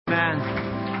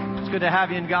good to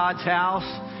have you in God's house.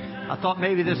 I thought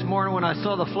maybe this morning when I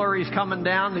saw the flurries coming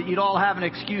down that you'd all have an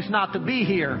excuse not to be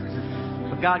here.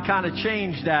 But God kind of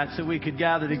changed that so we could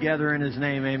gather together in His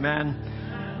name. Amen.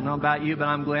 I don't know about you, but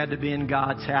I'm glad to be in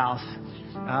God's house.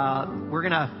 We're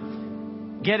going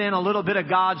to get in a little bit of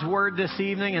God's Word this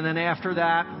evening, and then after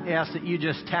that, ask that you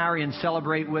just tarry and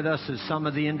celebrate with us as some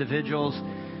of the individuals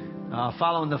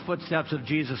following the footsteps of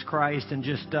Jesus Christ and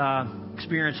just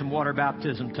experience some water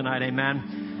baptism tonight.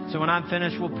 Amen. So when I'm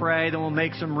finished, we'll pray. Then we'll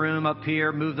make some room up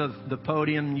here, move the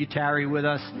podium. You tarry with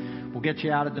us. We'll get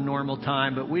you out at the normal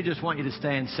time. But we just want you to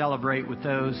stay and celebrate with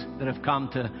those that have come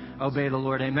to obey the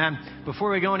Lord. Amen.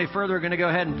 Before we go any further, we're going to go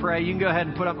ahead and pray. You can go ahead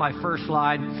and put up my first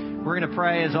slide. We're going to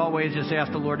pray, as always, just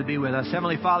ask the Lord to be with us.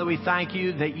 Heavenly Father, we thank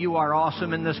you that you are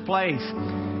awesome in this place.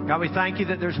 God, we thank you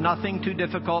that there's nothing too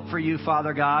difficult for you,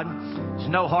 Father God. There's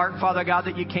no heart, Father God,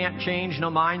 that you can't change, no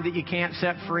mind that you can't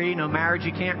set free, no marriage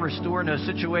you can't restore, no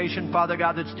situation, Father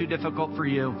God, that's too difficult for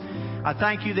you. I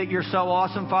thank you that you're so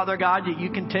awesome, Father God, that you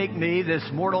can take me, this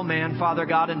mortal man, Father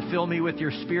God, and fill me with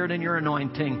your Spirit and your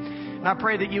anointing. And I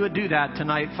pray that you would do that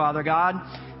tonight, Father God,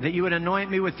 that you would anoint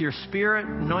me with your Spirit,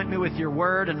 anoint me with your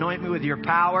word, anoint me with your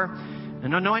power,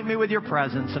 and anoint me with your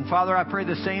presence. And Father, I pray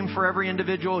the same for every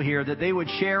individual here, that they would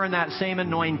share in that same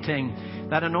anointing,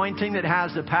 that anointing that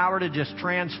has the power to just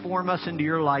transform us into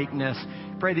your likeness.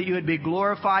 Pray that you would be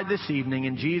glorified this evening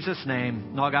in Jesus' name.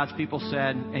 And all God's people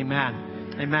said,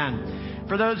 amen. Amen.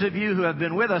 For those of you who have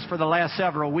been with us for the last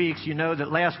several weeks, you know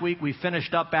that last week we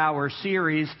finished up our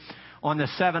series on the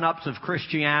 7 ups of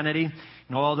Christianity.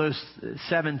 And all those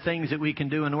 7 things that we can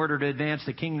do in order to advance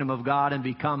the kingdom of God and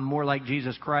become more like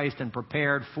Jesus Christ and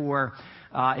prepared for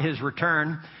His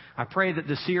return. I pray that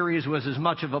the series was as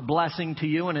much of a blessing to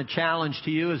you and a challenge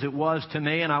to you as it was to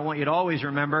me. And I want you to always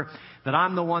remember that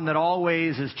I'm the one that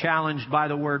always is challenged by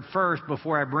the Word first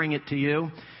before I bring it to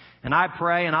you. And I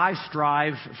pray and I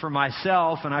strive for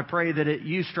myself, and I pray that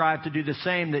you strive to do the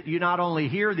same, that you not only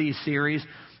hear these series,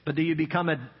 but that you become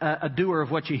a doer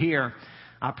of what you hear.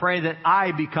 I pray that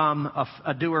I become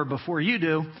a doer before you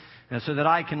do, and so that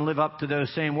I can live up to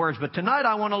those same words. But tonight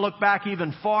I want to look back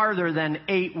even farther than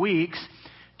 8 weeks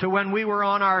to when we were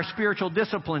on our spiritual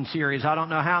discipline series. I don't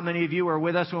know how many of you were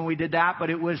with us when we did that,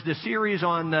 but it was the series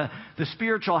on the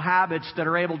spiritual habits that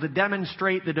are able to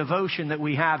demonstrate the devotion that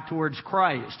we have towards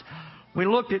Christ. We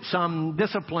looked at some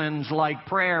disciplines like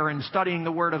prayer and studying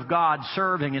the Word of God,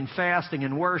 serving and fasting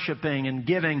and worshiping and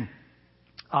giving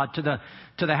to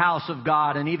the house of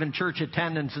God, and even church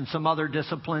attendance and some other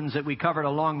disciplines that we covered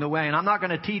along the way. And I'm not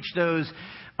going to teach those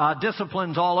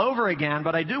disciplines all over again,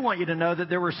 but I do want you to know that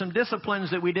there were some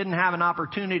disciplines that we didn't have an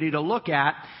opportunity to look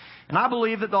at. And I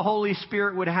believe that the Holy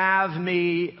Spirit would have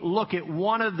me look at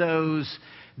one of those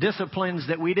disciplines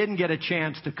that we didn't get a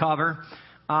chance to cover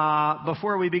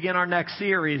before we begin our next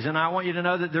series. And I want you to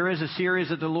know that there is a series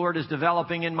that the Lord is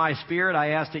developing in my spirit.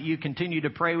 I ask that you continue to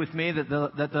pray with me, that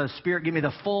the Spirit give me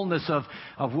the fullness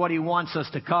of what He wants us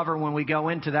to cover when we go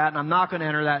into that. And I'm not going to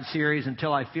enter that series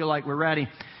until I feel like we're ready,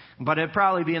 but it'll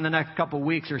probably be in the next couple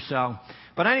weeks or so.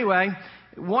 But anyway,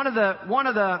 one of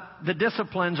the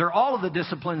disciplines, or all of the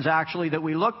disciplines actually, that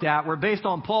we looked at were based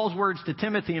on Paul's words to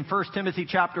Timothy in 1 Timothy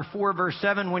chapter 4, verse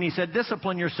 7, when he said,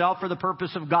 discipline yourself for the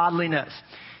purpose of godliness.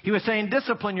 He was saying,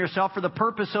 discipline yourself for the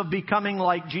purpose of becoming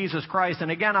like Jesus Christ. And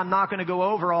again, I'm not going to go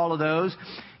over all of those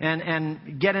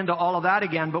and get into all of that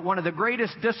again. But one of the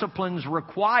greatest disciplines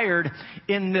required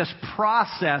in this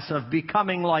process of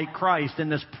becoming like Christ, in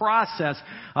this process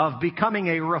of becoming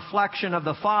a reflection of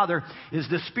the Father, is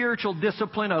the spiritual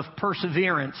discipline of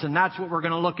perseverance. And that's what we're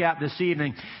going to look at this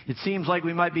evening. It seems like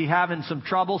we might be having some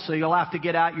trouble, so you'll have to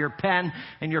get out your pen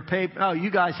and your paper. Oh,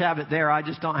 you guys have it there. I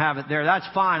just don't have it there. That's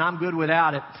fine. I'm good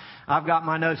without it. I've got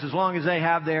my notes as long as they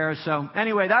have theirs. So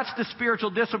anyway, that's the spiritual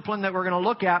discipline that we're going to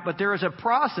look at. But there is a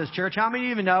process, church. How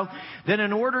many of you know that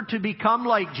in order to become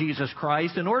like Jesus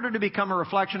Christ, in order to become a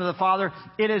reflection of the Father,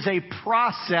 it is a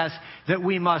process that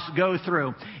we must go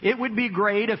through. It would be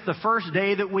great if the first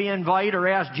day that we invite or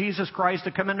ask Jesus Christ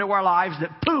to come into our lives,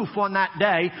 that poof, on that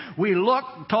day, we look,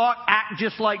 talk, act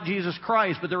just like Jesus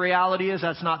Christ. But the reality is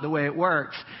that's not the way it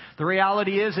works. The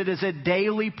reality is it is a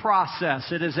daily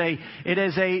process. It is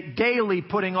a daily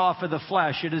putting off of the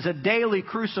flesh. It is a daily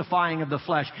crucifying of the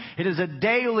flesh. It is a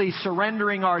daily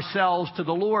surrendering ourselves to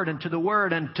the Lord and to the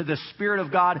Word and to the Spirit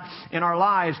of God in our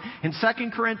lives. In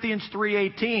 2 Corinthians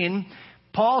 3:18,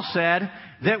 Paul said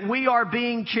that we are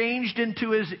being changed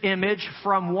into His image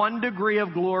from one degree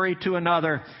of glory to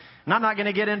another. And I'm not going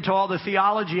to get into all the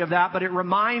theology of that, but it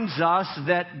reminds us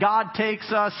that God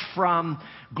takes us from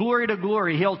glory to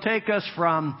glory. He'll take us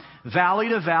from valley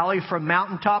to valley, from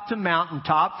mountaintop to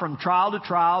mountaintop, from trial to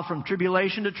trial, from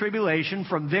tribulation to tribulation,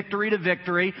 from victory to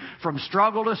victory, from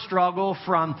struggle to struggle,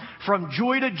 from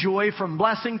joy to joy, from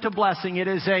blessing to blessing. It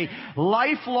is a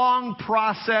lifelong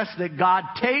process that God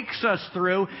takes us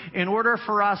through in order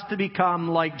for us to become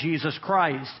like Jesus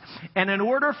Christ. And in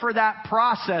order for that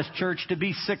process, church, to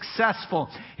be successful,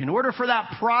 in order for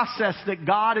that process that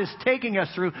God is taking us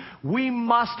through, we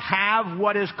must have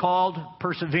what is called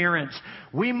perseverance.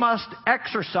 We must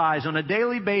exercise on a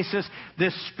daily basis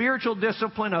this spiritual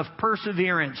discipline of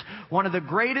perseverance. One of the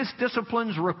greatest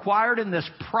disciplines required in this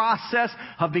process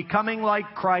of becoming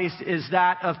like Christ is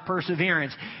that of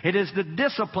perseverance. It is the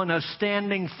discipline of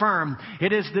standing firm.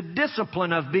 It is the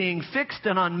discipline of being fixed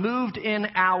and unmoved in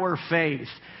our faith.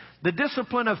 The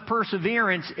discipline of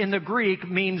perseverance in the Greek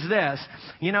means this.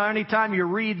 You know, anytime you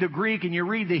read the Greek and you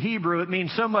read the Hebrew, it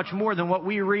means so much more than what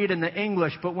we read in the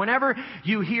English. But whenever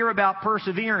you hear about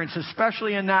perseverance,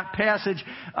 especially in that passage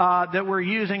that we're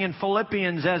using in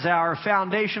Philippians as our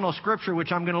foundational scripture,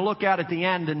 which I'm going to look at the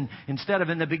end and instead of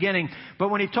in the beginning.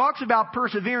 But when he talks about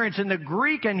perseverance in the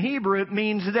Greek and Hebrew, it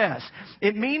means this.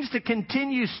 It means to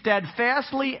continue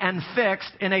steadfastly and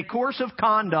fixed in a course of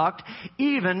conduct,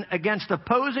 even against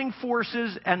opposing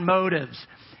forces and motives.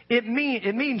 It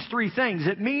means three things.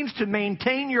 It means to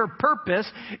maintain your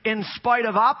purpose in spite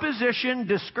of opposition,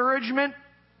 discouragement,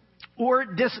 or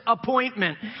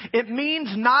disappointment. It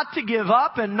means not to give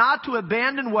up and not to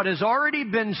abandon what has already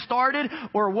been started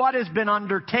or what has been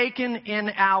undertaken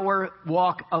in our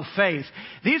walk of faith.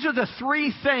 These are the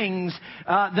three things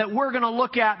that we're going to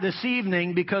look at this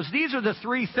evening, because these are the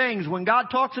three things. When God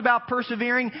talks about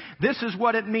persevering, this is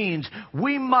what it means.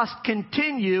 We must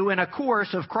continue in a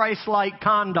course of Christ-like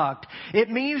conduct. It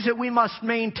means that we must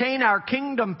maintain our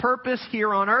kingdom purpose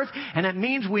here on earth, and it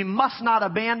means we must not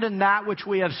abandon that which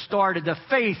we have started. The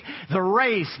faith, the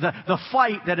race, the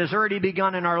fight that has already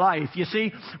begun in our life. You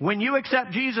see, when you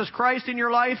accept Jesus Christ in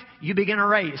your life, you begin a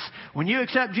race. When you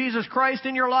accept Jesus Christ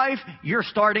in your life, you're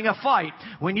starting a fight.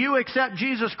 When you accept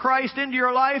Jesus Christ into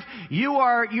your life, you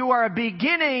are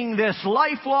beginning this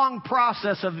lifelong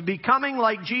process of becoming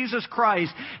like Jesus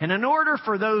Christ. And in order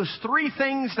for those three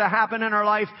things to happen in our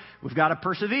life, we've got to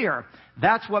persevere.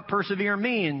 That's what persevere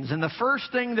means. And the first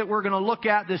thing that we're going to look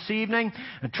at this evening,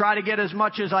 and try to get as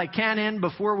much as I can in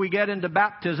before we get into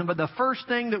baptism, but the first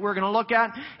thing that we're going to look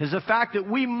at is the fact that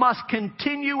we must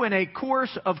continue in a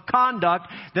course of conduct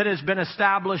that has been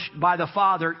established by the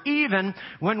Father, even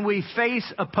when we face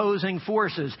opposing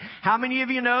forces. How many of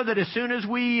you know that as soon as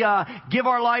we give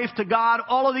our life to God,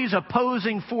 all of these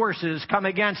opposing forces come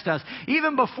against us?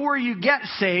 Even before you get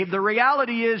saved, the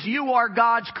reality is you are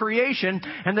God's creation,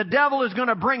 and the devil is going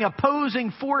to bring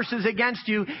opposing forces against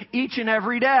you each and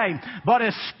every day. But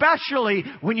especially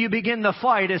when you begin the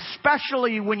fight,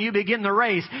 especially when you begin the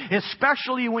race,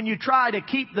 especially when you try to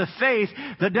keep the faith,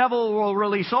 the devil will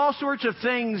release all sorts of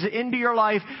things into your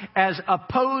life as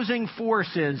opposing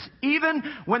forces. Even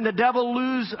when the devil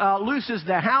looses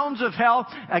the hounds of hell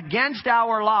against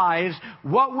our lives,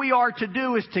 what we are to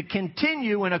do is to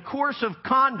continue in a course of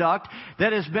conduct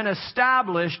that has been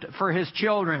established for His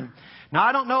children. Now,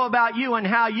 I don't know about you and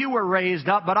how you were raised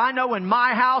up, but I know in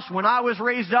my house, when I was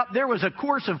raised up, there was a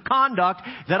course of conduct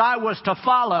that I was to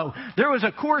follow. There was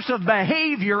a course of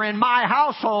behavior in my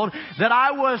household that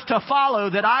I was to follow,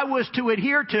 that I was to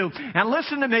adhere to. And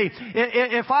listen to me,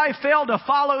 if I failed to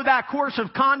follow that course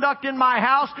of conduct in my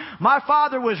house, my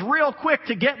father was real quick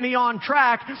to get me on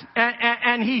track,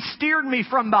 and he steered me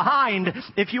from behind,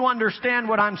 if you understand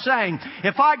what I'm saying.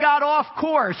 If I got off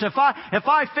course, if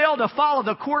I failed to follow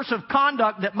the course of conduct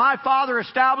that my father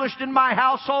established in my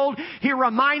household, he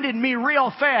reminded me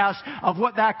real fast of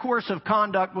what that course of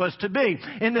conduct was to be.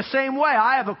 In the same way,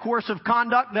 I have a course of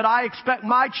conduct that I expect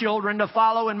my children to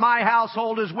follow in my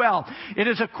household as well. It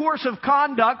is a course of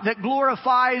conduct that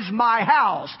glorifies my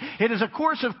house. It is a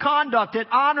course of conduct that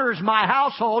honors my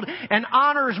household and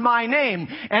honors my name.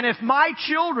 And if my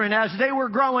children, as they were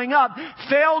growing up,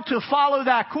 failed to follow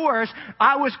that course,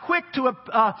 I was quick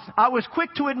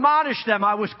to admonish them.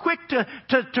 I was quick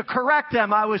to correct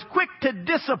them. I was quick to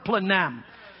discipline them.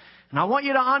 And I want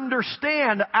you to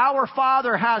understand, our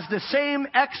Father has the same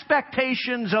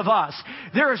expectations of us.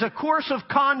 There is a course of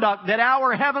conduct that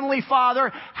our Heavenly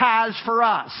Father has for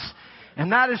us.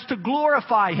 And that is to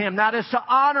glorify Him. That is to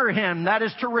honor Him. That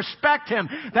is to respect Him.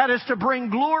 That is to bring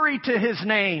glory to His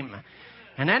name.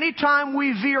 And anytime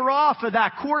we veer off of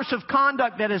that course of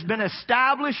conduct that has been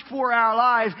established for our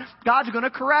lives, God's going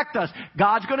to correct us.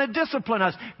 God's going to discipline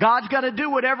us. God's got to do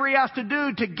whatever He has to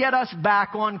do to get us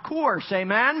back on course.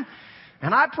 Amen?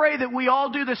 And I pray that we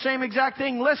all do the same exact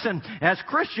thing. Listen, as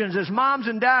Christians, as moms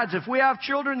and dads, if we have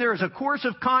children, there is a course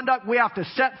of conduct we have to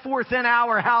set forth in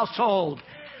our household.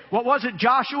 What was it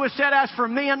Joshua said? As for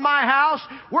me and my house,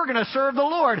 we're going to serve the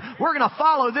Lord. We're going to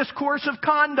follow this course of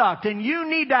conduct. And you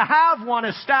need to have one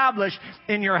established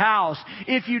in your house.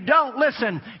 If you don't,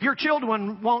 listen, your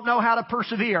children won't know how to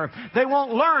persevere. They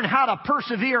won't learn how to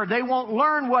persevere. They won't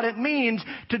learn what it means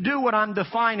to do what I'm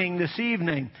defining this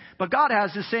evening. But God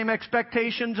has the same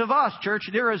expectations of us, church.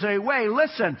 There is a way,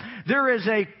 listen, there is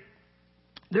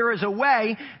a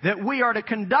way that we are to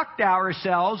conduct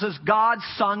ourselves as God's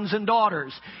sons and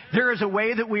daughters. There is a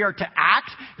way that we are to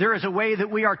act. There is a way that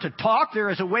we are to talk. There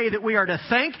is a way that we are to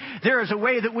think. There is a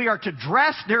way that we are to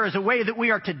dress. There is a way that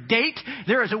we are to date.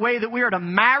 There is a way that we are to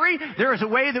marry. There is a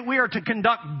way that we are to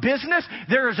conduct business.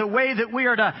 There is a way that we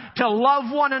are to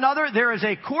love one another. There is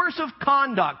a course of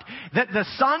conduct that the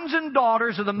sons and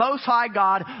daughters of the Most High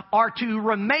God are to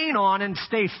remain on and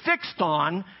stay fixed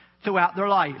on throughout their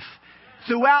life.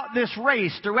 Throughout this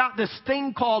race, throughout this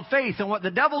thing called faith. And what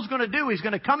the devil's going to do, he's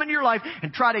going to come into your life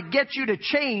and try to get you to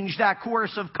change that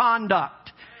course of conduct.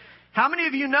 How many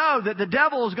of you know that the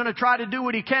devil is going to try to do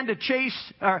what he can to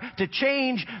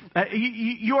change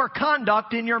your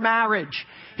conduct in your marriage?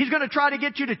 He's going to try to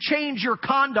get you to change your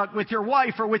conduct with your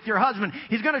wife or with your husband.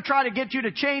 He's going to try to get you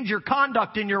to change your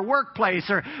conduct in your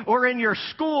workplace or in your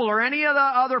school or any of the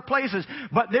other places.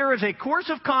 But there is a course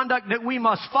of conduct that we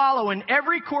must follow in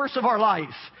every course of our life.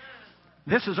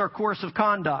 This is our course of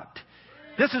conduct.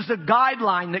 This is the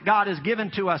guideline that God has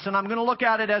given to us, and I'm going to look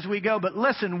at it as we go. But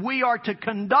listen, we are to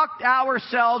conduct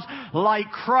ourselves like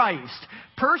Christ.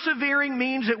 Persevering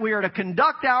means that we are to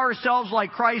conduct ourselves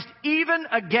like Christ even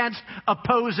against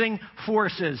opposing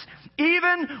forces.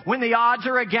 Even when the odds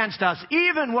are against us.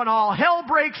 Even when all hell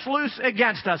breaks loose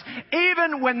against us.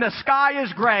 Even when the sky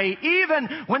is gray. Even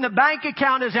when the bank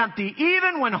account is empty.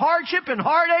 Even when hardship and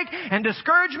heartache and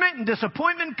discouragement and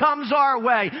disappointment comes our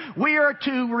way. We are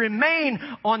to remain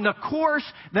on the course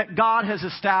that God has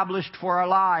established for our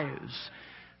lives.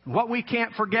 What we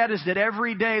can't forget is that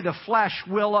every day the flesh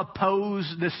will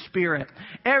oppose the Spirit.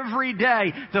 Every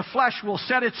day the flesh will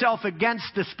set itself against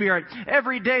the Spirit.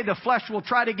 Every day the flesh will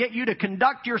try to get you to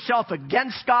conduct yourself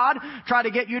against God, try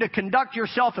to get you to conduct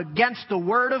yourself against the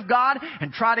Word of God,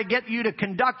 and try to get you to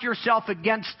conduct yourself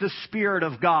against the Spirit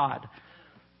of God.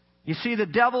 You see, the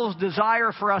devil's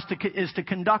desire for us is to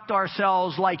conduct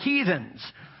ourselves like heathens.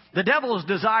 The devil's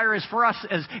desire is for us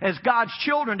as God's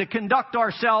children to conduct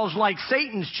ourselves like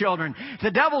Satan's children.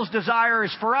 The devil's desire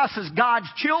is for us as God's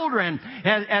children,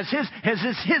 as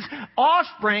his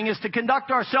offspring, is to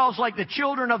conduct ourselves like the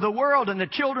children of the world and the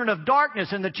children of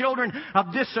darkness and the children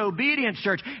of disobedience,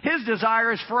 church. His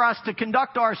desire is for us to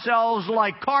conduct ourselves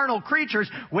like carnal creatures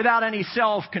without any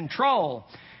self-control.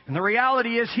 And the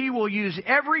reality is he will use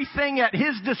everything at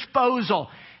his disposal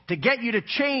to get you to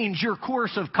change your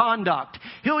course of conduct.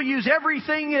 He'll use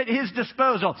everything at his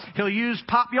disposal. He'll use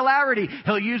popularity.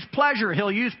 He'll use pleasure.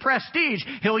 He'll use prestige.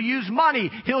 He'll use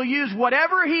money. He'll use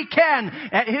whatever he can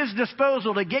at his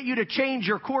disposal to get you to change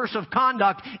your course of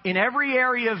conduct in every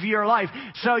area of your life,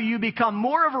 so you become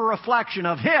more of a reflection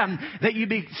of him,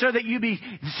 so that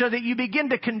you begin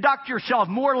to conduct yourself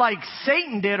more like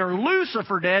Satan did or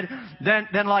Lucifer did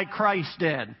than like Christ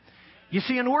did. You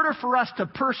see, in order for us to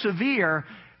persevere,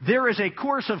 there is a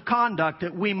course of conduct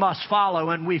that we must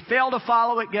follow, and we fail to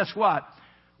follow it, guess what?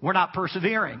 We're not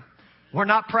persevering. We're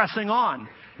not pressing on.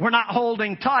 We're not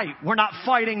holding tight. We're not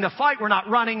fighting the fight. We're not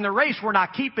running the race. We're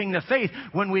not keeping the faith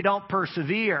when we don't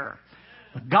persevere.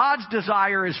 God's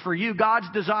desire is for you.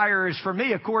 God's desire is for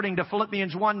me, according to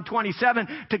Philippians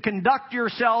 1:27, to conduct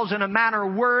yourselves in a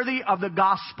manner worthy of the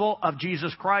gospel of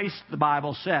Jesus Christ, the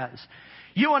Bible says.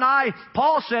 You and I,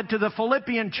 Paul said to the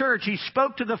Philippian church, he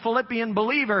spoke to the Philippian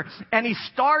believer, and he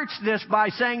starts this by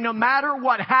saying, no matter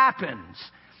what happens,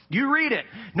 you read it,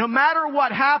 no matter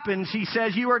what happens, he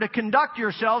says, you are to conduct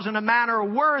yourselves in a manner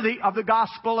worthy of the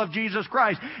gospel of Jesus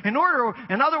Christ. In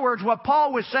other words, what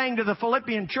Paul was saying to the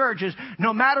Philippian church is,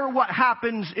 no matter what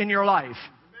happens in your life,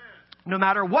 no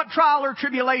matter what trial or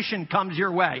tribulation comes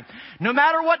your way, no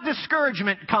matter what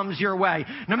discouragement comes your way,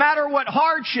 no matter what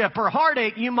hardship or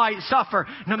heartache you might suffer,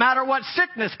 no matter what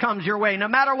sickness comes your way, no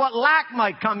matter what lack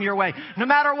might come your way, no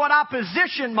matter what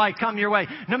opposition might come your way,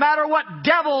 no matter what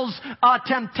devil's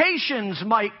temptations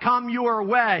might come your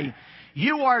way,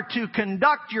 You are to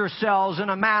conduct yourselves in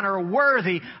a manner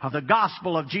worthy of the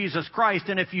gospel of Jesus Christ.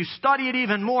 And if you study it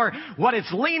even more, what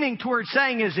it's leaning towards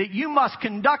saying is that you must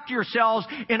conduct yourselves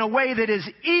in a way that is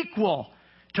equal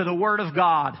to the Word of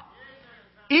God.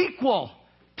 Equal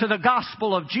to the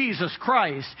gospel of Jesus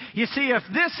Christ. You see, if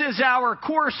this is our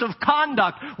course of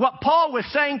conduct, what Paul was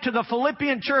saying to the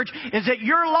Philippian church is that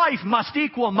your life must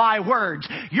equal my words.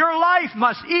 Your life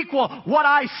must equal what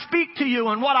I speak to you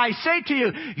and what I say to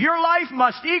you. Your life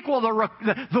must equal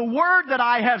the word that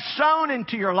I have sown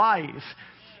into your life.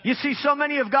 You see, so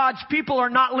many of God's people are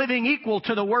not living equal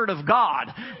to the Word of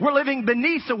God. We're living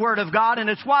beneath the Word of God, and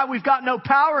it's why we've got no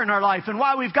power in our life and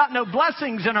why we've got no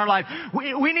blessings in our life.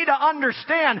 We need to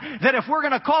understand that if we're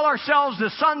going to call ourselves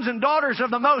the sons and daughters of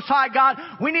the Most High God,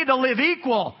 we need to live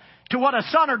equal to what a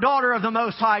son or daughter of the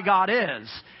Most High God is.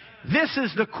 This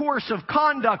is the course of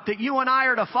conduct that you and I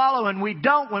are to follow, and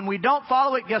when we don't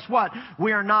follow it, guess what?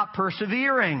 We are not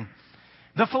persevering.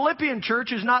 The Philippian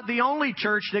church is not the only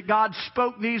church that God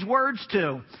spoke these words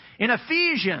to. In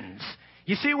Ephesians,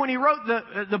 you see, when he wrote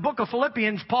the book of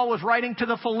Philippians, Paul was writing to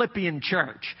the Philippian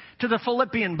church, to the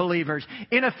Philippian believers.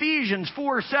 In Ephesians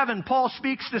 4:7, Paul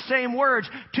speaks the same words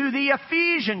to the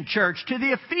Ephesian church, to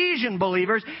the Ephesian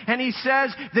believers, and he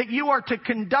says that you are to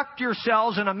conduct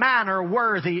yourselves in a manner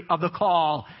worthy of the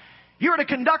call. You're to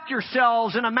conduct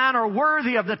yourselves in a manner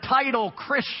worthy of the title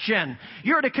Christian.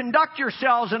 You're to conduct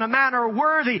yourselves in a manner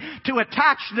worthy to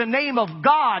attach the name of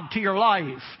God to your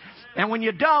life. And when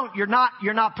you don't, you're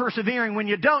not persevering. When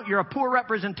you don't, you're a poor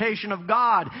representation of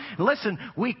God. Listen,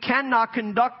 we cannot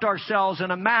conduct ourselves in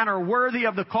a manner worthy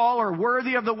of the call or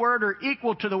worthy of the Word or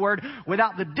equal to the Word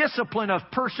without the discipline of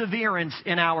perseverance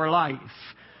in our life.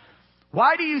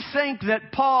 Why do you think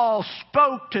that Paul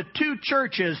spoke to two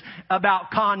churches about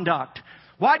conduct?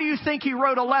 Why do you think he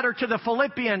wrote a letter to the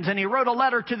Philippians and he wrote a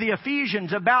letter to the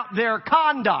Ephesians about their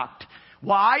conduct?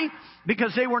 Why?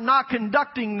 Because they were not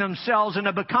conducting themselves in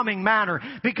a becoming manner.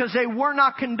 Because they were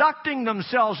not conducting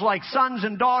themselves like sons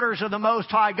and daughters of the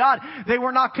Most High God. They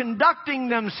were not conducting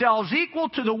themselves equal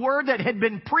to the Word that had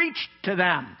been preached to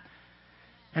them.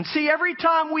 And see, every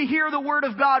time we hear the Word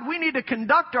of God, we need to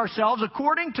conduct ourselves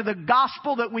according to the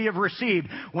gospel that we have received.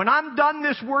 When I'm done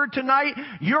this word tonight,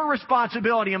 your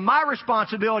responsibility and my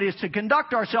responsibility is to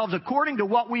conduct ourselves according to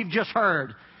what we've just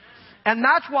heard. And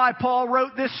that's why Paul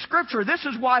wrote this scripture. This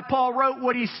is why Paul wrote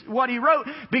what he wrote,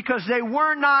 because they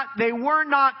were not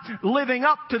living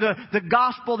up to the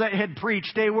gospel that had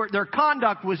preached. Their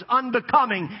conduct was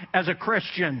unbecoming as a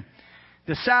Christian.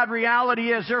 The sad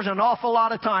reality is there's an awful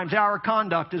lot of times our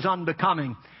conduct is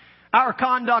unbecoming. Our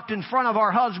conduct in front of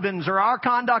our husbands or our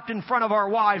conduct in front of our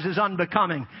wives is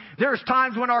unbecoming. There's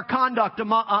times when our conduct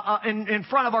in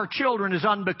front of our children is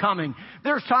unbecoming.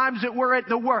 There's times that we're at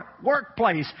the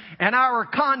workplace and our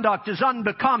conduct is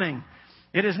unbecoming.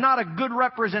 It is not a good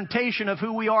representation of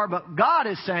who we are, but God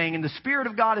is saying, and the Spirit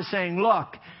of God is saying,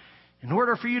 look, in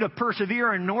order for you to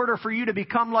persevere, in order for you to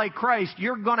become like Christ,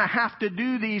 you're going to have to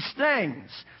do these things.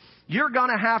 You're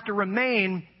going to have to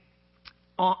remain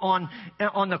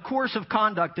on the course of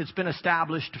conduct that's been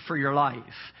established for your life.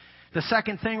 The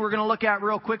second thing we're going to look at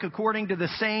real quick, according to the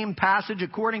same passage,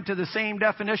 according to the same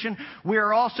definition, we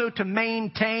are also to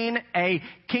maintain a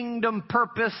kingdom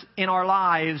purpose in our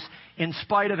lives in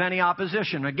spite of any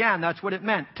opposition. Again, that's what it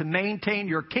meant, to maintain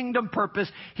your kingdom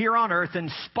purpose here on earth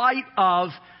in spite of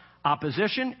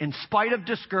opposition, in spite of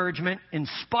discouragement, in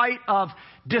spite of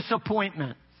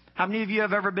disappointment. How many of you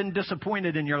have ever been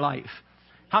disappointed in your life?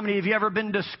 How many of you ever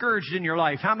been discouraged in your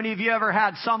life? How many of you ever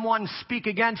had someone speak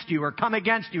against you or come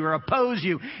against you or oppose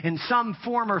you in some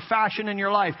form or fashion in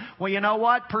your life? Well, you know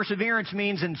what? Perseverance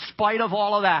means in spite of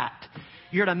all of that,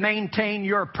 you're to maintain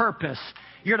your purpose.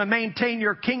 You're to maintain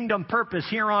your kingdom purpose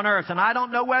here on earth. And I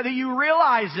don't know whether you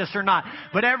realize this or not,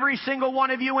 but every single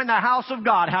one of you in the house of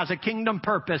God has a kingdom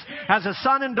purpose. As a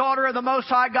son and daughter of the Most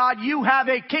High God, you have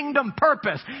a kingdom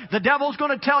purpose. The devil's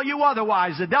going to tell you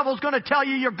otherwise. The devil's going to tell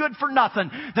you you're good for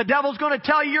nothing. The devil's going to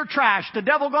tell you you're trash. The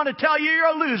devil's going to tell you you're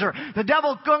a loser. The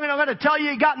devil's going to tell you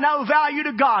you got no value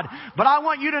to God. But I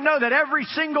want you to know that every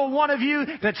single one of you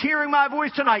that's hearing my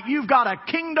voice tonight, you've got a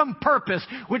kingdom purpose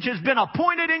which has been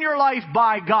appointed in your life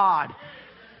by God.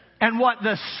 And what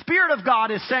the Spirit of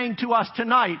God is saying to us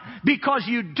tonight, because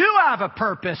you do have a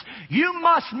purpose, you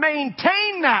must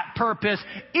maintain that purpose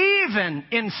even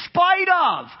in spite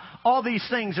of all these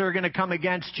things that are going to come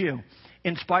against you.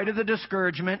 In spite of the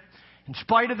discouragement, in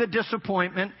spite of the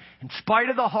disappointment, in spite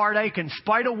of the heartache, in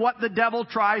spite of what the devil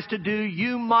tries to do,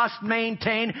 you must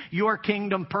maintain your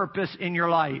kingdom purpose in your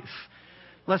life.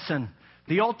 Listen,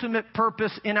 The ultimate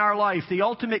purpose in our life, the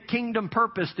ultimate kingdom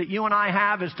purpose that you and I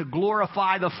have is to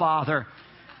glorify the Father.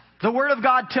 The Word of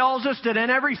God tells us that in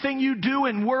everything you do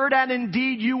in word and in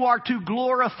deed, you are to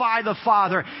glorify the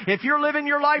Father. If you're living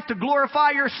your life to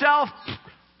glorify yourself,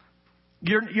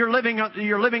 you're living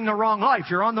the wrong life.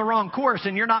 You're on the wrong course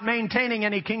and you're not maintaining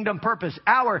any kingdom purpose.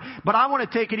 But I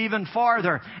want to take it even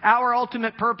farther. Our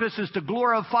ultimate purpose is to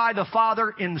glorify the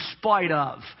Father in spite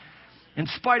of. In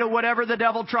spite of whatever the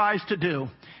devil tries to do.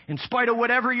 In spite of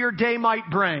whatever your day might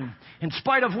bring. In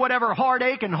spite of whatever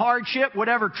heartache and hardship,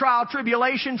 whatever trial,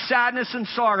 tribulation, sadness and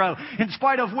sorrow. In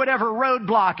spite of whatever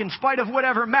roadblock. In spite of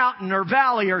whatever mountain or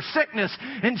valley or sickness.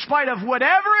 In spite of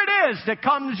whatever it is that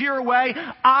comes your way,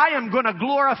 I am going to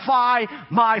glorify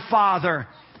my Father.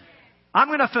 I'm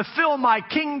going to fulfill my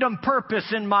kingdom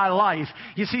purpose in my life.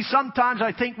 You see, sometimes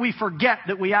I think we forget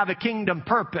that we have a kingdom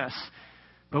purpose.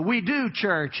 But we do,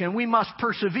 church, and we must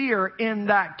persevere in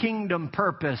that kingdom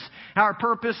purpose. Our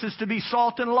purpose is to be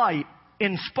salt and light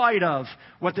in spite of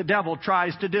what the devil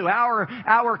tries to do.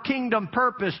 Our kingdom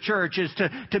purpose, church, is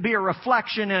to be a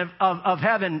reflection of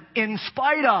heaven in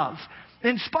spite of.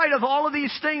 In spite of all of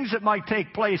these things that might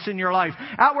take place in your life.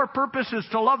 Our purpose is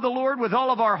to love the Lord with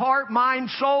all of our heart, mind,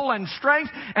 soul, and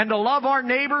strength, and to love our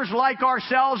neighbors like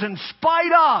ourselves in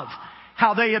spite of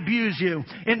how they abuse you,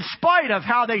 in spite of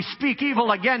how they speak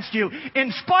evil against you,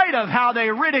 in spite of how they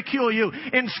ridicule you,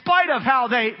 in spite of how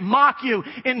they mock you,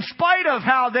 in spite of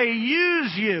how they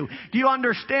use you. Do you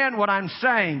understand what I'm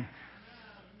saying?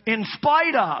 In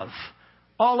spite of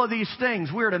all of these things,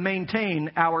 we're to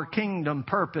maintain our kingdom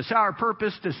purpose. Our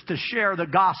purpose is to share the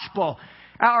gospel.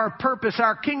 Our purpose,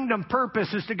 our kingdom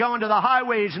purpose is to go into the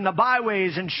highways and the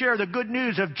byways and share the good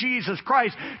news of Jesus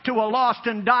Christ to a lost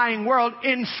and dying world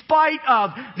in spite of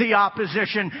the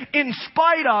opposition, in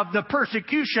spite of the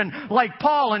persecution like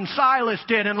Paul and Silas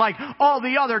did and like all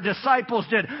the other disciples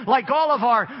did, like all of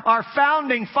our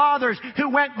founding fathers who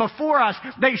went before us.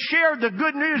 They shared the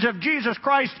good news of Jesus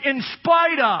Christ in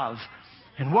spite of.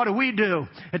 And what do?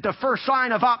 At the first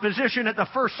sign of opposition, at the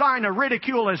first sign of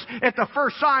ridicule, at the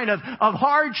first sign of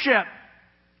hardship,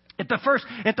 at the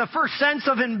first sense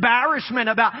of embarrassment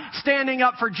about standing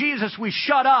up for Jesus, we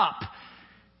shut up.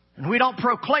 And we don't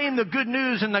proclaim the good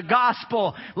news and the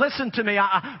gospel. Listen to me.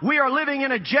 We are living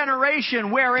in a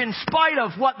generation where in spite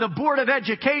of what the Board of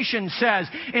Education says,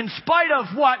 in spite of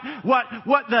what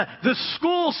the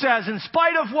school says, in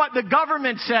spite of what the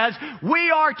government says, we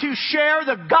are to share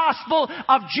the gospel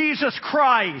of Jesus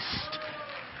Christ.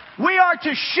 We are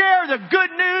to share the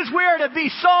good news. We are to be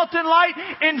salt and light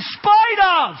in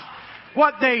spite of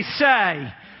what they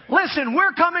say. Listen,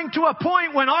 we're coming to a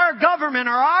point when our government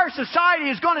or our society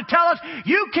is going to tell us,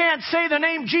 you can't say the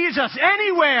name Jesus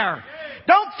anywhere.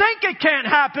 Don't think it can't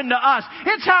happen to us.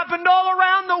 It's happened all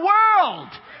around the world.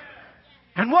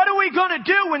 And what are we going to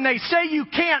do when they say you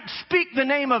can't speak the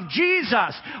name of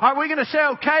Jesus? Are we going to say,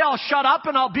 okay, I'll shut up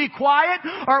and I'll be quiet?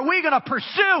 Or are we going to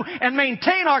pursue and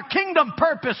maintain our kingdom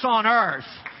purpose on earth?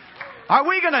 Are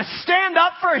we going to stand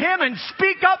up for Him and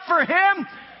speak up for Him?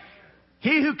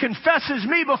 He who confesses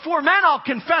me before men, I'll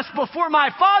confess before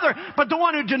my Father. But the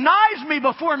one who denies me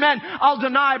before men, I'll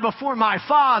deny before my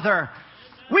Father.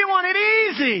 We want it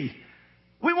easy.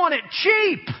 We want it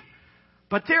cheap.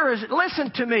 But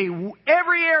listen to me,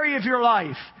 every area of your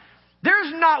life,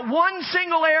 there's not one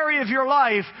single area of your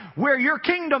life where your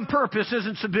kingdom purpose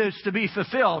isn't supposed to be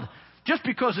fulfilled. Just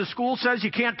because the school says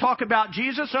you can't talk about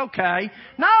Jesus, okay.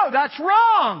 No, that's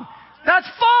wrong. That's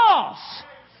false.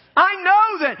 I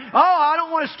know that, I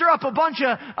don't want to stir up a bunch of,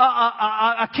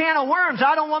 a can of worms.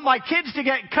 I don't want my kids to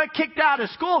get kicked out of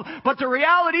school. But the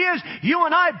reality is, you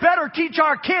and I better teach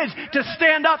our kids to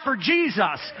stand up for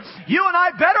Jesus. You and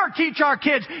I better teach our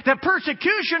kids that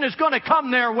persecution is going to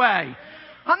come their way.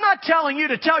 I'm not telling you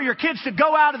to tell your kids to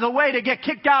go out of the way to get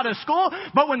kicked out of school,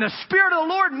 but when the Spirit of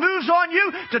the Lord moves on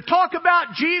you to talk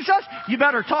about Jesus, you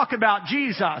better talk about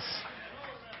Jesus.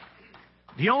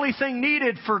 The only thing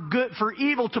needed for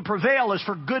evil to prevail is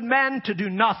for good men to do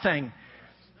nothing.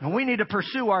 And we need to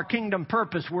pursue our kingdom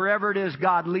purpose wherever it is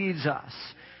God leads us.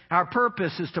 Our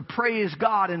purpose is to praise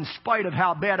God in spite of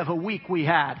how bad of a week we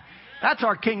had. That's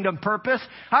our kingdom purpose.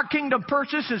 Our kingdom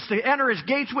purpose is to enter His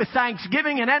gates with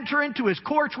thanksgiving and enter into His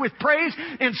courts with praise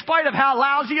in spite of how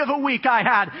lousy of a week I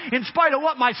had. In spite of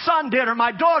what my son did or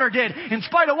my daughter did. In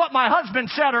spite of what my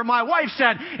husband said or my wife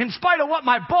said. In spite of what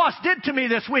my boss did to me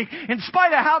this week. In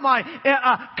spite of how my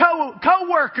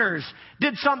co-workers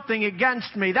did something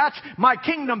against me. That's my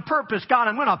kingdom purpose, God.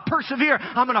 I'm going to persevere.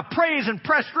 I'm going to praise and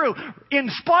press through in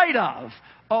spite of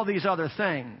all these other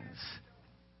things.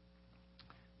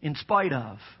 In spite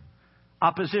of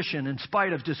opposition, in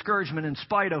spite of discouragement, in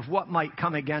spite of what might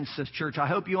come against this church. I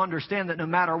hope you understand that no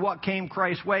matter what came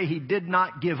Christ's way, He did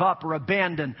not give up or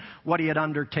abandon what He had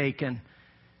undertaken.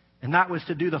 And that was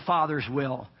to do the Father's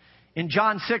will. In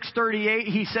John 6:38,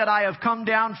 He said, I have come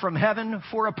down from heaven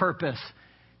for a purpose.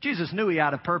 Jesus knew He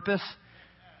had a purpose.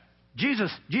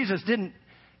 Jesus didn't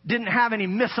have any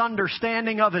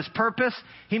misunderstanding of His purpose.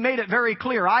 He made it very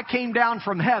clear. I came down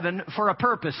from heaven for a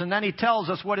purpose. And then He tells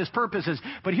us what His purpose is.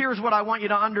 But here's what I want you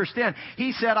to understand.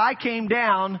 He said, I came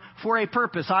down for a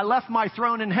purpose. I left my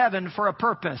throne in heaven for a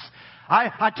purpose.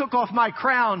 I took off my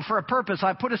crown for a purpose.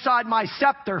 I put aside my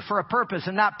scepter for a purpose.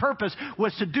 And that purpose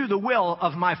was to do the will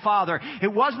of my Father.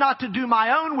 It was not to do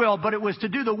my own will, but it was to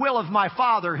do the will of my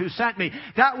Father who sent me.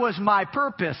 That was my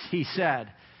purpose, He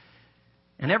said.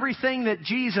 And everything that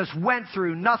Jesus went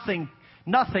through, nothing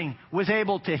was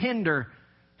able to hinder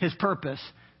His purpose.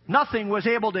 Nothing was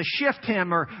able to shift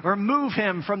Him or move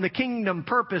Him from the kingdom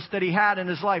purpose that He had in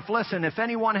His life. Listen, if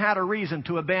anyone had a reason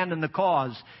to abandon the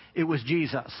cause, it was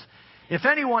Jesus. If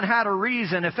anyone had a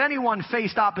reason, if anyone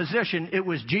faced opposition, it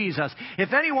was Jesus.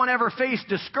 If anyone ever faced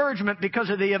discouragement because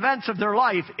of the events of their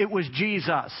life, it was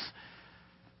Jesus.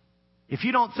 If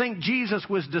you don't think Jesus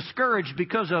was discouraged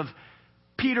because of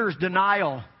Peter's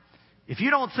denial, if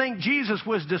you don't think Jesus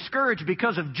was discouraged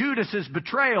because of Judas's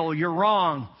betrayal, you're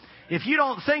wrong. If you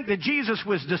don't think that Jesus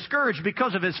was discouraged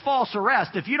because of His false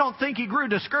arrest, if you don't think He grew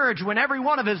discouraged when every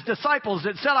one of His disciples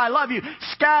that said, I love you,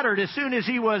 scattered as soon as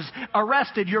He was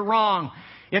arrested, you're wrong.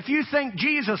 If you think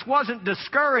Jesus wasn't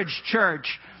discouraged, church,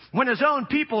 when His own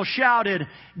people shouted,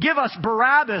 give us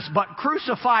Barabbas, but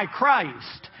crucify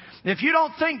Christ. If you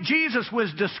don't think Jesus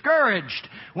was discouraged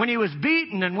when He was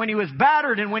beaten and when He was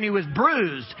battered and when He was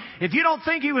bruised, if you don't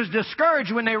think He was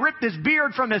discouraged when they ripped His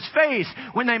beard from His face,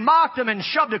 when they mocked Him and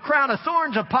shoved a crown of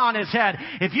thorns upon His head,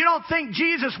 if you don't think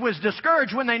Jesus was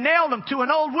discouraged when they nailed Him to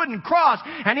an old wooden cross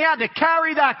and He had to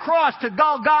carry that cross to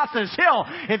Golgotha's hill,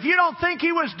 if you don't think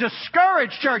He was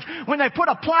discouraged, church, when they put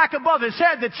a plaque above His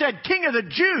head that said King of the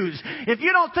Jews, if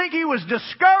you don't think He was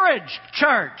discouraged,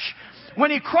 church, when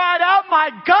He cried out, my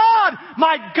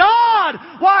God,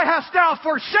 why hast Thou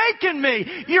forsaken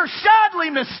me? You're sadly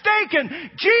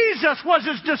mistaken. Jesus was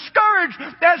as discouraged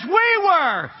as we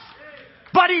were.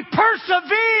 But He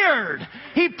persevered.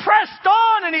 He pressed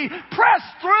on and He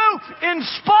pressed through in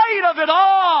spite of it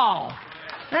all.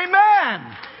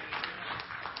 Amen.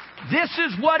 This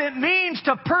is what it means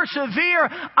to persevere.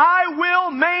 I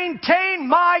will maintain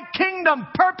my kingdom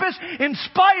purpose in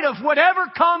spite of whatever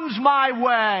comes my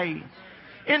way.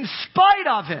 In spite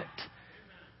of it.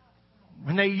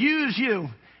 When they use you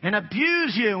and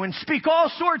abuse you and speak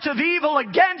all sorts of evil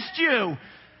against you,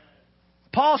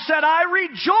 Paul said, I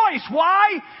rejoice.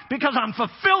 Why? Because I'm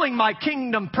fulfilling my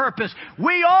kingdom purpose.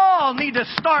 We all need to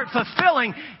start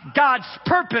fulfilling God's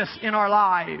purpose in our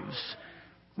lives.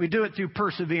 We do it through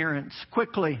perseverance.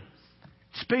 Quickly,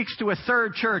 speaks to a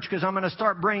third church, because I'm going to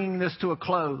start bringing this to a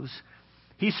close.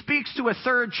 He speaks to a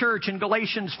third church in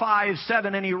Galatians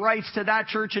 5:7, and he writes to that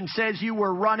church and says, you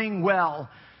were running well.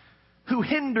 Who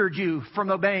hindered you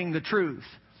from obeying the truth?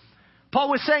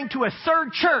 Paul was saying to a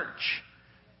third church.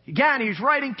 Again, he's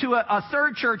writing to a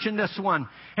third church in this one.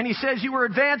 And he says, you were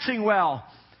advancing well.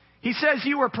 He says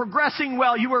you were progressing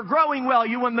well. You were growing well.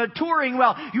 You were maturing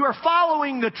well. You were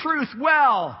following the truth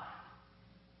well.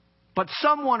 But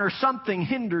someone or something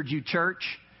hindered you, church.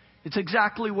 It's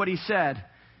exactly what he said.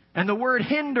 And the word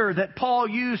hinder that Paul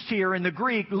used here in the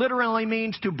Greek literally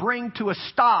means to bring to a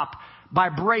stop by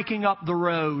breaking up the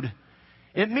road.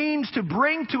 It means to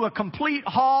bring to a complete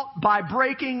halt by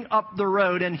breaking up the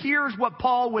road. And here's what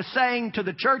Paul was saying to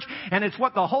the church, and it's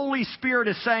what the Holy Spirit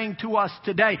is saying to us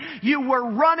today. You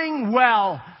were running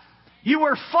well. You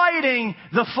were fighting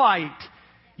the fight.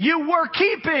 You were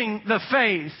keeping the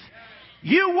faith.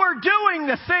 You were doing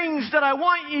the things that I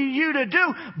want you to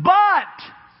do,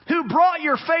 but who brought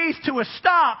your faith to a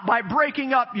stop by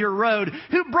breaking up your road?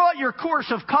 Who brought your course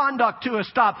of conduct to a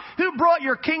stop? Who brought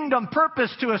your kingdom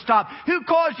purpose to a stop? Who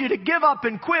caused you to give up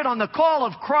and quit on the call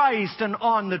of Christ and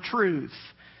on the truth?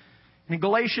 In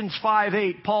Galatians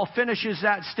 5:8, Paul finishes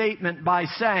that statement by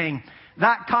saying,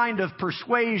 that kind of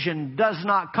persuasion does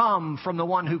not come from the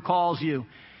one who calls you.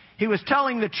 He was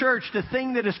telling the church the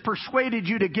thing that has persuaded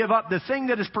you to give up, the thing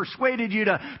that has persuaded you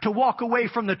to walk away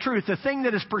from the truth, the thing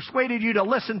that has persuaded you to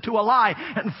listen to a lie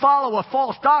and follow a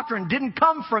false doctrine didn't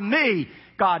come from me,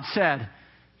 God said.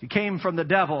 It came from the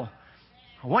devil.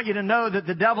 I want you to know that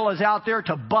the devil is out there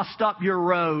to bust up your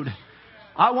road.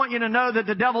 I want you to know that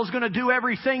the devil's going to do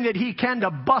everything that he can to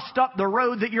bust up the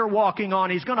road that you're walking on.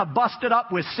 He's going to bust it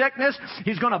up with sickness.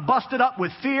 He's going to bust it up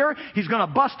with fear. He's going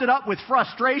to bust it up with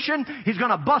frustration. He's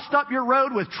going to bust up your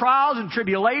road with trials and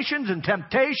tribulations and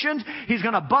temptations. He's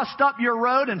going to bust up your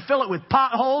road and fill it with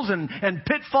potholes and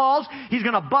pitfalls. He's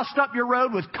going to bust up your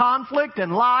road with conflict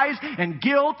and lies and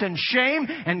guilt and shame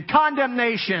and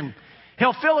condemnation.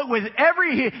 He'll fill it with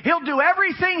he'll do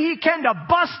everything he can to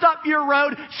bust up your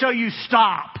road so you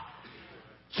stop.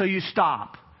 So you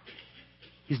stop.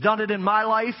 He's done it in my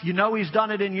life. You know he's done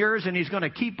it in yours, and he's going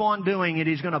to keep on doing it.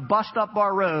 He's going to bust up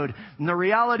our road. And the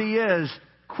reality is,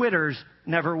 quitters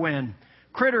never win.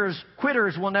 Quitters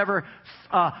will never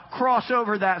cross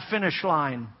over that finish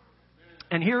line.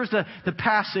 And here's the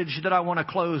passage that I want to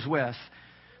close with.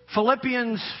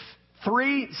 Philippians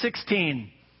 3:16.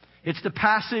 It's the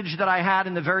passage that I had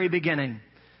in the very beginning.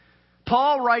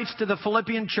 Paul writes to the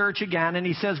Philippian church again, and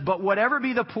he says, "But whatever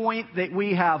be the point that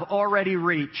we have already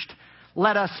reached,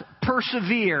 let us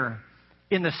persevere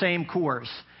in the same course."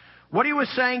 What he was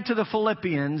saying to the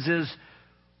Philippians is,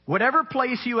 whatever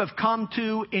place you have come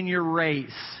to in your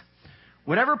race,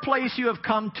 whatever place you have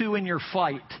come to in your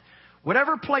fight,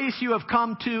 whatever place you have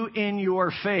come to in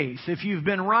your faith, if you've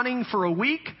been running for a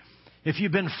week, if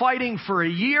you've been fighting for a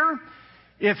year,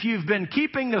 if you've been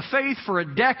keeping the faith for a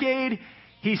decade,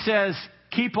 he says,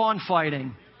 keep on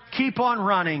fighting, keep on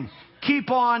running, keep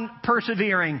on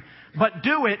persevering, but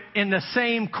do it in the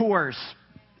same course.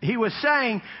 He was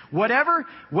saying, whatever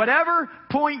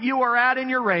point you are at in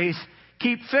your race,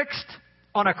 keep fixed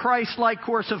on a Christ-like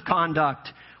course of conduct.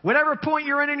 Whatever point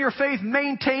you're in your faith,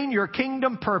 maintain your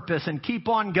kingdom purpose and keep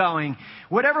on going.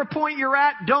 Whatever point you're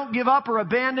at, don't give up or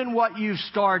abandon what you've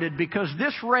started, because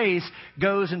this race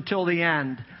goes until the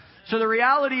end. So the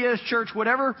reality is, church,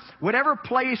 whatever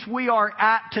place we are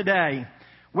at today,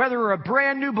 whether we're a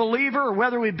brand new believer or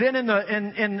whether we've been in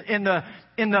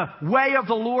the way of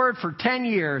the Lord for 10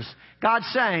 years, God's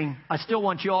saying, I still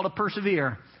want you all to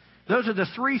persevere. Those are the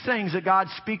three things that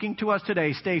God's speaking to us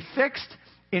today. Stay fixed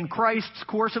in Christ's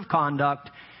course of conduct,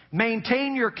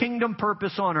 maintain your kingdom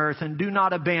purpose on earth, and do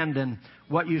not abandon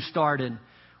what you started.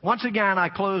 Once again, I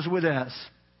close with this.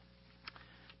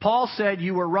 Paul said,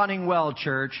 you were running well,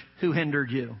 church. Who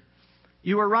hindered you?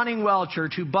 You were running well,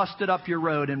 church. Who busted up your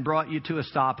road and brought you to a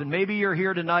stop? And maybe you're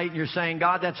here tonight and you're saying,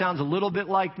 God, that sounds a little bit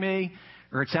like me,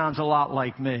 or it sounds a lot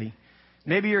like me.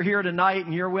 Maybe you're here tonight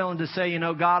and you're willing to say,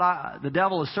 God, the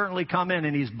devil has certainly come in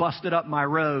and he's busted up my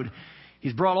road.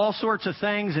 He's brought all sorts of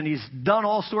things, and he's done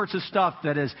all sorts of stuff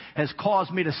that has caused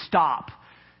me to stop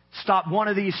one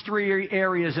of these three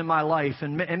areas in my life.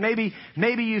 And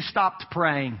maybe you stopped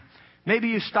praying. Maybe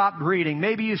you stopped reading.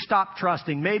 Maybe you stopped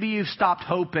trusting. Maybe you stopped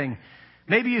hoping.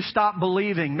 Maybe you stopped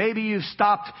believing. Maybe you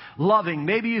stopped loving.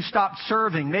 Maybe you stopped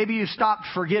serving. Maybe you stopped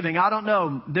forgiving. I don't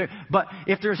know. But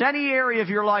if there's any area of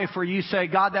your life where you say,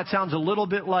 God, that sounds a little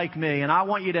bit like me, and I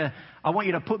want you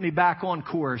to put me back on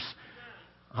course.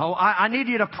 Oh, I need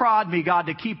you to prod me, God,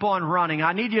 to keep on running.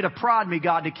 I need you to prod me,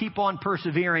 God, to keep on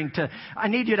persevering. I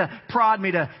need you to prod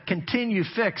me to continue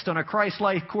fixed on a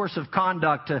Christ-like course of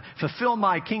conduct, to fulfill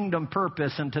my kingdom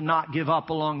purpose and to not give up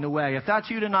along the way. If that's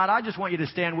you tonight, I just want you to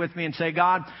stand with me and say,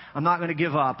 God, I'm not going to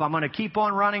give up. I'm going to keep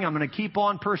on running. I'm going to keep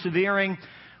on persevering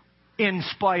in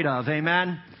spite of.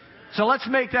 Amen? So let's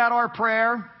make that our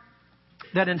prayer,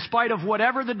 that in spite of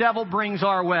whatever the devil brings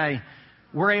our way,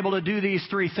 we're able to do these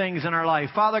three things in our life.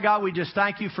 Father God, we just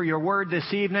thank you for your word this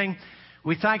evening.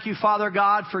 We thank you, Father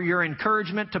God, for your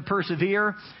encouragement to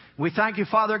persevere. We thank you,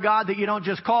 Father God, that you don't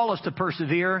just call us to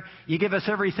persevere. You give us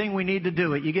everything we need to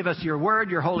do it. You give us your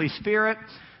word, your Holy Spirit.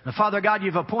 And Father God,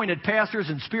 you've appointed pastors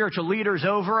and spiritual leaders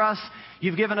over us.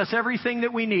 You've given us everything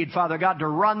that we need, Father God, to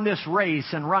run this race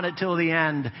and run it till the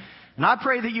end. And I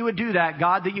pray that you would do that,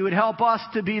 God, that you would help us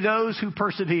to be those who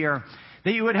persevere.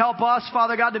 That you would help us,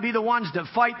 Father God, to be the ones that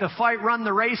fight the fight, run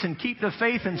the race, and keep the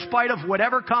faith in spite of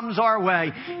whatever comes our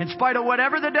way. In spite of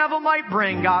whatever the devil might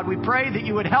bring, God, we pray that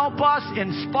you would help us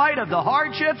in spite of the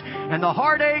hardships and the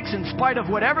heartaches, in spite of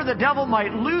whatever the devil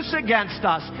might loose against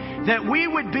us, that we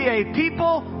would be a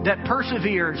people that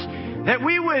perseveres. That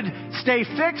we would stay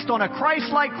fixed on a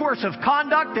Christ-like course of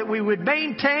conduct, that we would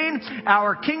maintain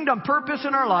our kingdom purpose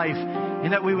in our life,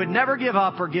 and that we would never give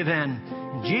up or give in.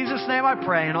 In Jesus' name I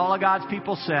pray, and all of God's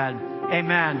people said,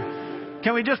 amen.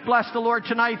 Can we just bless the Lord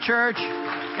tonight, church?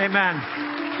 Amen.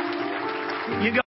 You go.